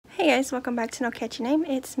Hey guys, welcome back to Nocatchyname.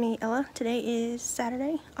 It's me, Ella. Today is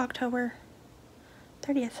Saturday, October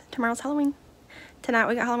 30th. Tomorrow's Halloween. Tonight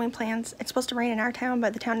we got Halloween plans. It's supposed to rain in our town,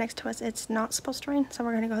 but the town next to us, it's not supposed to rain, so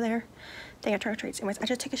we're going to go there. They got trick or treats. Anyways, I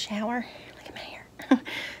just took a shower. Look at my hair.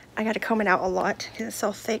 I got to comb it out a lot because it's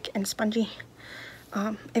so thick and spongy.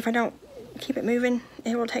 If I don't keep it moving,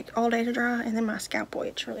 it will take all day to dry, and then my scalp will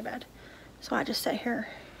itch really bad. So I just sit here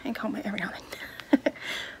and comb it every now and then.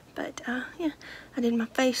 But yeah, I did my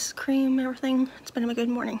face cream, everything. It's been a good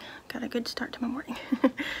morning. Got a good start to my morning.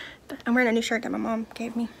 But I'm wearing a new shirt that my mom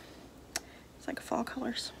gave me. It's like fall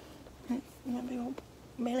colors. My big old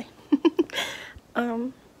belly.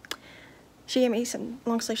 She gave me some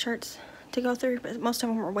long sleeve shirts to go through, but most of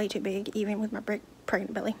them were way too big, even with my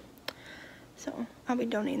pregnant belly. So I'll be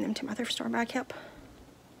donating them to my thrift store. But I kept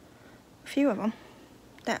a few of them,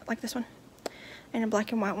 like this one, and a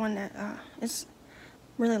black and white one that is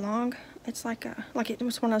really long. It's like it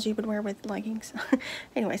was one of those you would wear with leggings.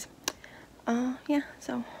 Anyways, yeah,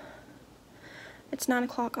 so it's 9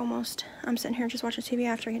 o'clock almost. I'm sitting here just watching TV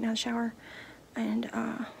after getting out of the shower, and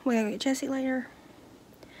we gotta get Jessie later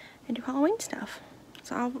and do Halloween stuff.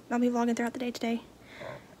 So I'll be vlogging throughout the day today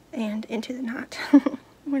and into the night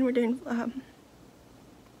when we're doing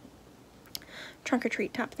trunk or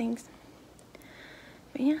treat type things.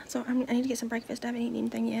 But yeah, so I need to get some breakfast. I haven't eaten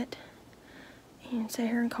anything yet. And sit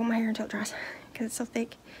here and comb my hair until it dries because it's so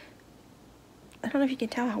thick. I don't know if you can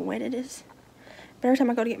tell how wet it is, but every time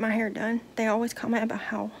I go to get my hair done, they always comment about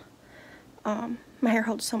how my hair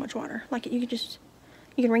holds so much water. Like you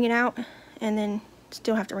can wring it out and then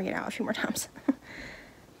still have to wring it out a few more times.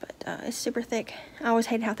 But it's super thick. I always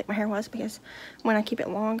hated how thick my hair was because when I keep it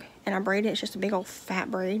long and I braid it, it's just a big old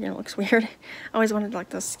fat braid and it looks weird. I always wanted like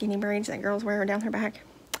those skinny braids that girls wear down their back.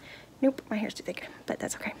 Nope, my hair's too thick, but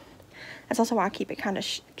that's okay. That's also why I keep it kind of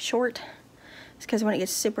short. It's because when it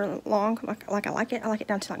gets super long, like I like it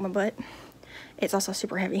down to like my butt. It's also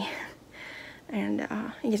super heavy, and it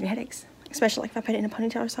gives me headaches. Especially if I put it in a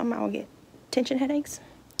ponytail or something, I will get tension headaches.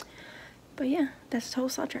 But yeah, that's a total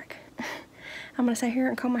sidetrack. I'm gonna sit here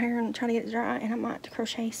and comb my hair and try to get it dry, and I might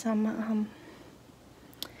crochet some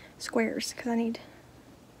squares because I need.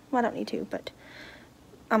 Well, I don't need to, but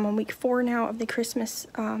I'm on week 4 now of the Christmas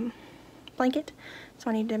blanket. So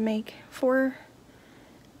I need to make 4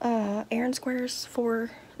 Aran squares, 4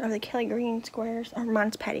 of the Kelly green squares, or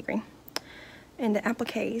mine's Patty green. And the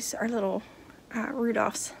appliques are little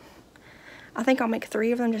Rudolphs. I think I'll make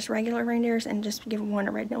 3 of them just regular reindeers and just give one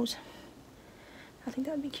a red nose. I think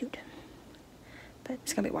that would be cute. But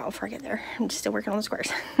it's going to be a while before I get there. I'm just still working on the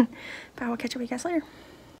squares. But I will catch up with you guys later.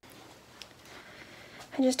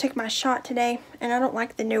 I just took my shot today, and I don't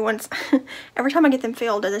like the new ones. Every time I get them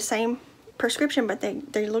filled, they're the same prescription, but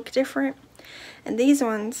they look different. And these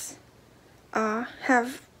ones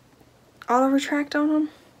have auto retract on them,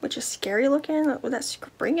 which is scary looking. With that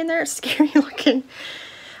spring in there, it's scary looking.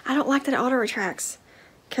 I don't like that it auto retracts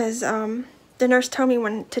because the nurse told me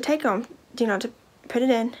when to take them, you know, to put it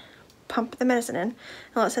in, pump the medicine in, and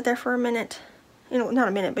let it sit there for a minute, you know, not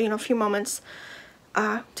a minute, but you know, a few moments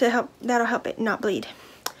that'll help it not bleed.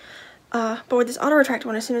 But with this auto retract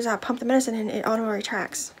one, as soon as I pump the medicine in, it auto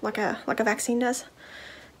retracts like a vaccine does,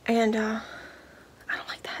 and I don't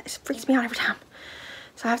like that. It freaks me out every time.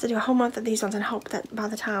 So I have to do a whole month of these ones and hope that by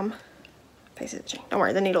the time, face it, don't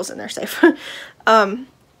worry, the needle's in there safe.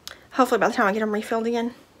 Hopefully by the time I get them refilled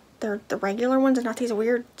again, they're the regular ones and not these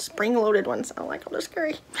weird spring-loaded ones. I don't like them. They're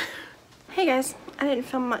scary. Hey guys, I didn't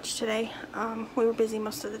film much today. We were busy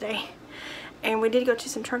most of the day, and we did go to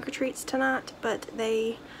some trunk or treats tonight, but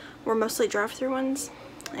they were mostly drive-through ones,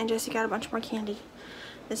 and Jesse got a bunch more candy.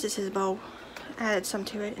 This is his bowl. I added some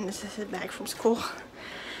to it, and this is his bag from school.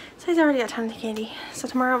 So he's already got tons of candy. So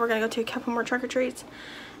tomorrow we're gonna go to a couple more trunk or treats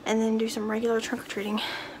and then do some regular trunk or treating.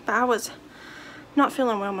 But I was not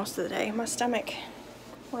feeling well most of the day. My stomach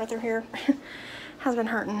right through here has been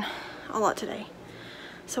hurting a lot today.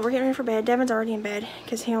 So we're getting ready for bed. Devin's already in bed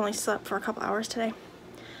because he only slept for a couple hours today.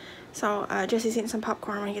 So Jesse's eating some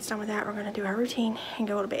popcorn. When he gets done with that, we're going to do our routine and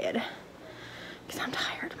go to bed. Because I'm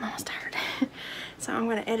tired. I'm almost tired. So I'm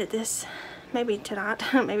going to edit this maybe tonight,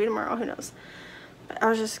 maybe tomorrow, who knows. But I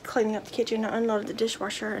was just cleaning up the kitchen. I unloaded the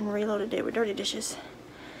dishwasher and reloaded it with dirty dishes.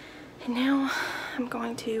 And now I'm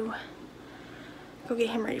going to go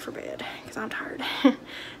get him ready for bed because I'm tired.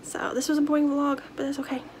 So this was a boring vlog, but that's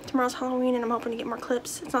okay. Tomorrow's Halloween and I'm hoping to get more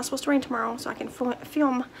clips. It's not supposed to rain tomorrow, so I can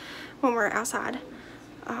film when we're outside.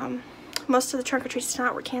 Most of the trunk or treats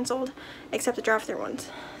tonight were canceled except the drive-through ones.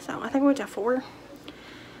 So I think we went to 4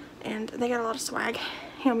 and they got a lot of swag.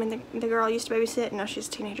 Him and the girl I used to babysit, no, she's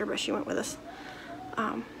a teenager, but she went with us.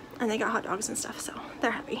 and they got hot dogs and stuff, so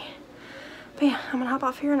they're happy. But yeah, I'm gonna hop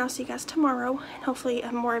off here and I'll see you guys tomorrow, and hopefully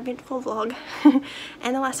a more eventful vlog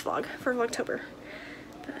and the last vlog for Vlogtober.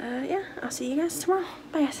 But yeah, I'll see you guys tomorrow.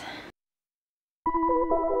 Bye guys.